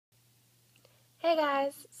Hey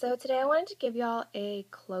guys, so today I wanted to give y'all a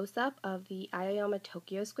close-up of the Aoyama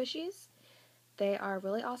Tokyo Squishies. They are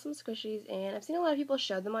really awesome squishies, and I've seen a lot of people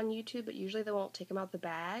show them on YouTube, but usually they won't take them out the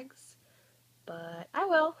bags. But I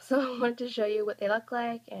will, so I wanted to show you what they look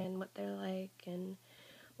like, and what they're like, and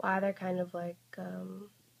why they're kind of like,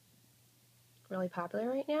 really popular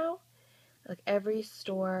right now. Like every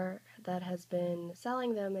store that has been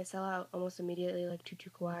selling them, they sell out almost immediately, like Tutu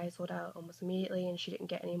Kawaii sold out almost immediately, and she didn't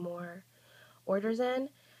get any more orders in.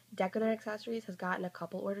 Decoden-acc has gotten a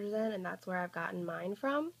couple orders in, and that's where I've gotten mine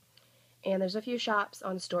from. And there's a few shops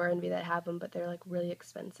on Store Envy that have them, but they're like really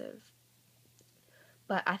expensive.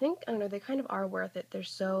 But I think, I don't know, they kind of are worth it. They're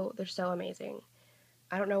so amazing.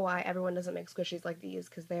 I don't know why everyone doesn't make squishies like these,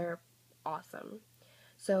 because they're awesome.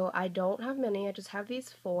 So I don't have many, I just have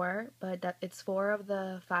these four, but it's four of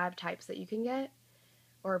the 5 types that you can get.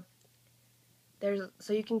 Or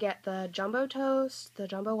so you can get the jumbo toast, the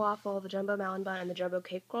jumbo waffle, the jumbo melon bun, and the jumbo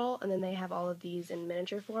cake roll, and then they have all of these in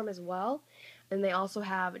miniature form as well. And they also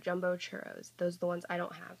have jumbo churros. Those are the ones I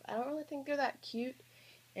don't have. I don't really think they're that cute,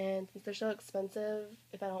 and since they're so expensive,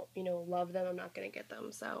 if I don't, love them, I'm not going to get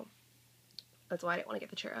them, so that's why I didn't want to get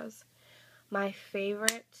the churros. My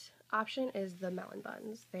favorite option is the melon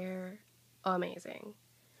buns. They're amazing.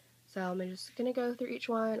 So I'm just going to go through each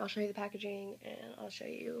one. I'll show you the packaging, and I'll show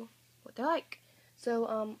you what they're like.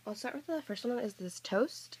 So I'll start with the first one is this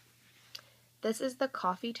toast. This is the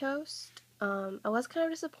coffee toast. I was kind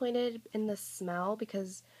of disappointed in the smell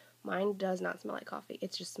because mine does not smell like coffee.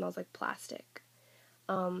 It just smells like plastic.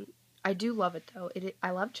 I do love it though.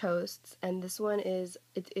 I love toasts, and this one is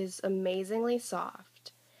amazingly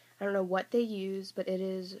soft. I don't know what they use, but it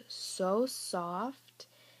is so soft,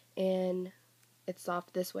 and it's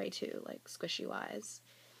soft this way too, like squishy wise.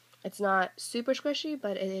 It's not super squishy,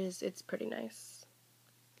 but it's pretty nice.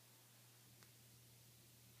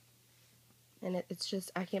 And it's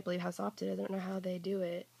just, I can't believe how soft it is. I don't know how they do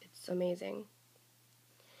it. It's amazing.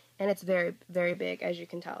 And it's very, very big, as you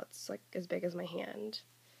can tell. It's like as big as my hand.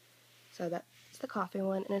 So that's the coffee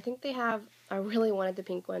one. And I think they have, I really wanted the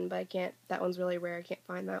pink one, but I can't, that one's really rare. I can't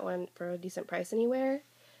find that one for a decent price anywhere.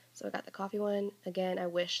 So I got the coffee one. Again, I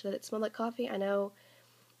wish that it smelled like coffee. I know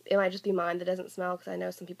it might just be mine that doesn't smell, because I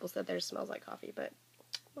know some people said theirs smells like coffee, but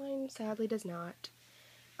mine sadly does not.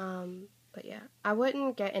 But yeah, I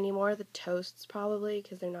wouldn't get any more of the toasts probably,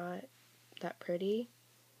 because they're not that pretty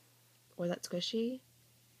or that squishy,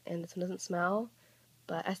 and this one doesn't smell.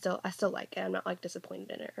 But I still like it. I'm not like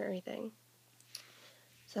disappointed in it or anything.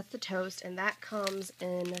 So that's the toast, and that comes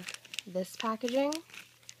in this packaging.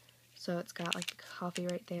 So it's got like the coffee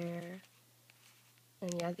right there,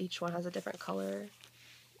 and yeah, each one has a different color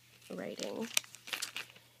writing.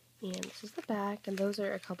 And this is the back, and those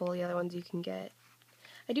are a couple of the other ones you can get.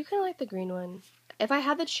 I do kind of like the green one. If I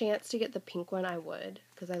had the chance to get the pink one, I would,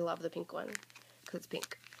 because I love the pink one, because it's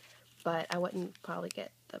pink. But I wouldn't probably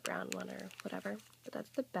get the brown one or whatever. But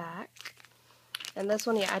that's the back. And this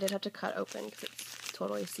one, yeah, I did have to cut open because it's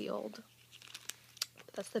totally sealed.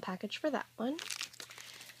 But that's the package for that one.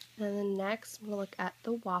 And then next, I'm going to look at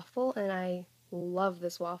the waffle, and I love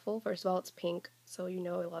this waffle. First of all, it's pink, so you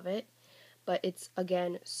know I love it. But it's,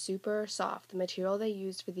 again, super soft. The material they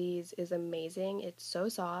used for these is amazing. It's so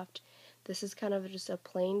soft. This is kind of just a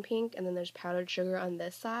plain pink, and then there's powdered sugar on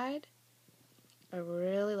this side. I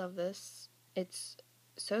really love this. It's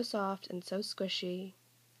so soft and so squishy.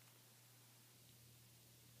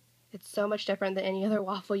 It's so much different than any other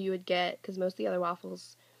waffle you would get, because most of the other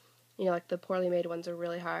waffles, like the poorly made ones are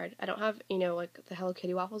really hard. I don't have, like the Hello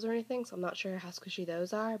Kitty waffles or anything, so I'm not sure how squishy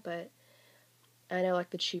those are, but I know like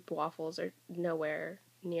the cheap waffles are nowhere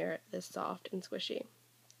near this soft and squishy.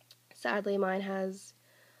 Sadly, mine has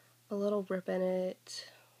a little rip in it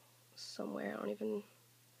somewhere. I don't even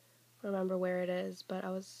remember where it is, but I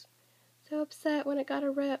was so upset when it got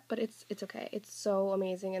a rip, but it's okay. It's so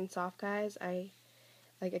amazing and soft, guys. I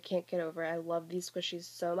can't get over it. I love these squishies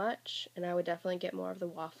so much, and I would definitely get more of the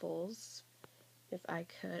waffles if I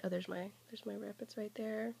could. Oh, there's my rip. It's right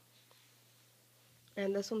there.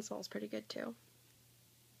 And this one smells pretty good too.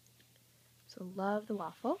 So love the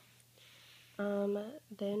waffle.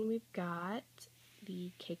 Then we've got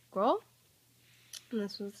the cake roll, and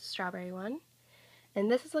this was the strawberry one.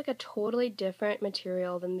 And this is like a totally different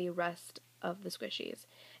material than the rest of the squishies.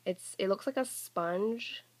 It looks like a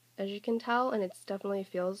sponge, as you can tell, and it definitely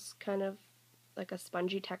feels kind of like a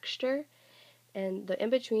spongy texture. And the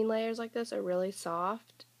in-between layers like this are really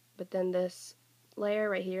soft, but then this layer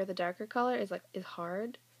right here, the darker color, is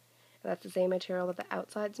hard. And that's the same material that the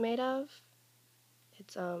outside's made of.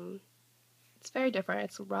 It's very different.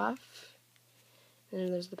 It's rough, and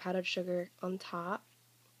then there's the powdered sugar on top.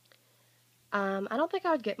 I don't think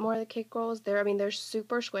I would get more of the cake rolls. They're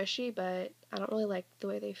super squishy, but I don't really like the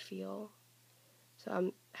way they feel. So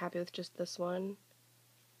I'm happy with just this one.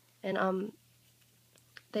 And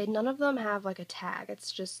none of them have like a tag.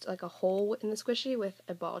 It's just like a hole in the squishy with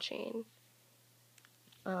a ball chain.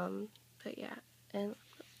 But yeah, and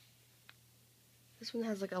this one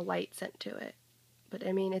has like a light scent to it. But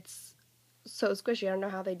I mean, it's so squishy. I don't know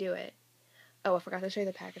how they do it. Oh, I forgot to show you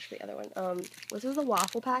the package for the other one. This is the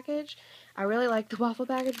waffle package. I really like the waffle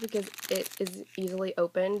package because it is easily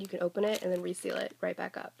opened. You can open it and then reseal it right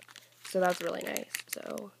back up. So that's really nice.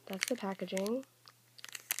 So that's the packaging.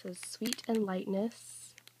 It says sweet and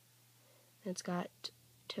lightness. And it's got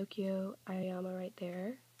Tokyo Aoyama right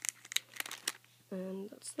there. And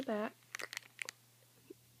that's the back.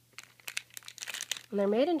 And they're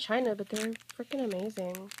made in China, but they're freaking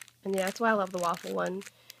amazing. And yeah, that's why I love the waffle one.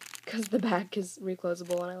 Because the back is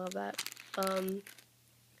reclosable and I love that.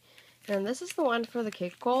 And this is the one for the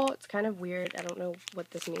cake roll. It's kind of weird. I don't know what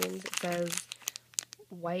this means. It says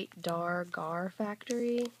White Dar Gar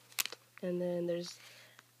Factory. And then there's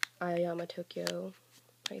Aoyama Tokyo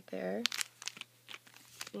right there.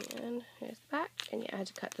 And here's the back. And yeah, I had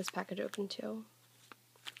to cut this package open too.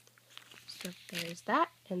 So there's that.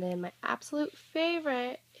 And then my absolute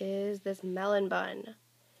favorite is this melon bun.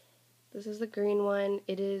 This is the green one.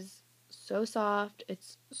 It is so soft.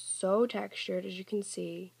 It's so textured, as you can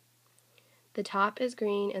see. The top is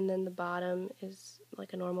green and then the bottom is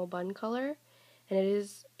like a normal bun color. And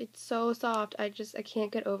it's so soft. I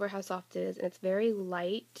can't get over how soft it is. And it's very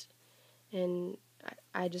light and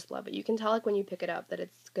I just love it. You can tell like when you pick it up that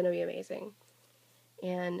it's going to be amazing.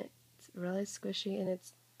 And it's really squishy and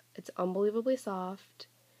it's unbelievably soft.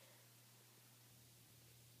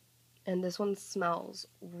 And this one smells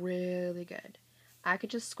really good. I could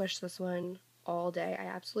just squish this one all day. I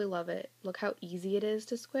absolutely love it. Look how easy it is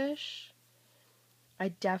to squish. I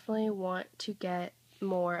definitely want to get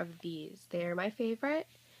more of these. They're my favorite,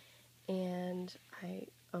 and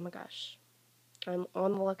oh my gosh, I'm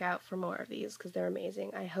on the lookout for more of these because they're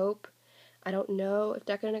amazing. I don't know if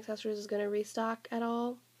Decoden Accessories is going to restock at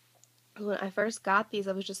all. When I first got these,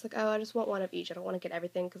 I was just like, oh, I just want one of each. I don't want to get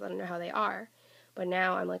everything because I don't know how they are. But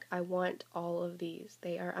now I'm like, I want all of these.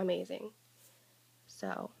 They are amazing.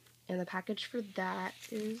 So, and the package for that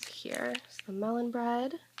is here. It's the melon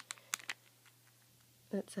bread.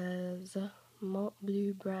 It says Mont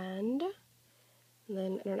Bleu brand. And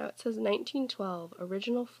then, I don't know, it says 1912,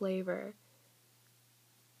 original flavor,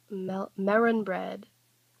 melon bread.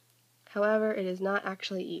 However, it is not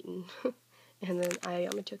actually eaten. And then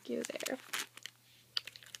Aoyama Tokyo there.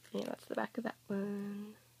 And that's the back of that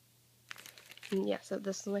one. And yeah, so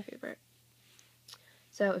this is my favorite.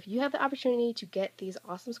 So if you have the opportunity to get these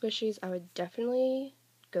awesome squishies, I would definitely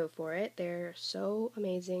go for it. They're so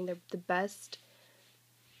amazing. They're the best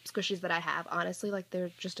squishies that I have. Honestly, like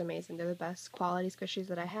they're just amazing. They're the best quality squishies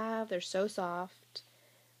that I have. They're so soft.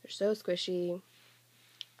 They're so squishy.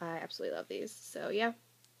 I absolutely love these. So yeah,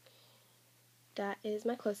 that is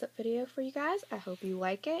my close-up video for you guys. I hope you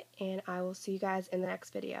like it, and I will see you guys in the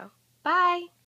next video. Bye!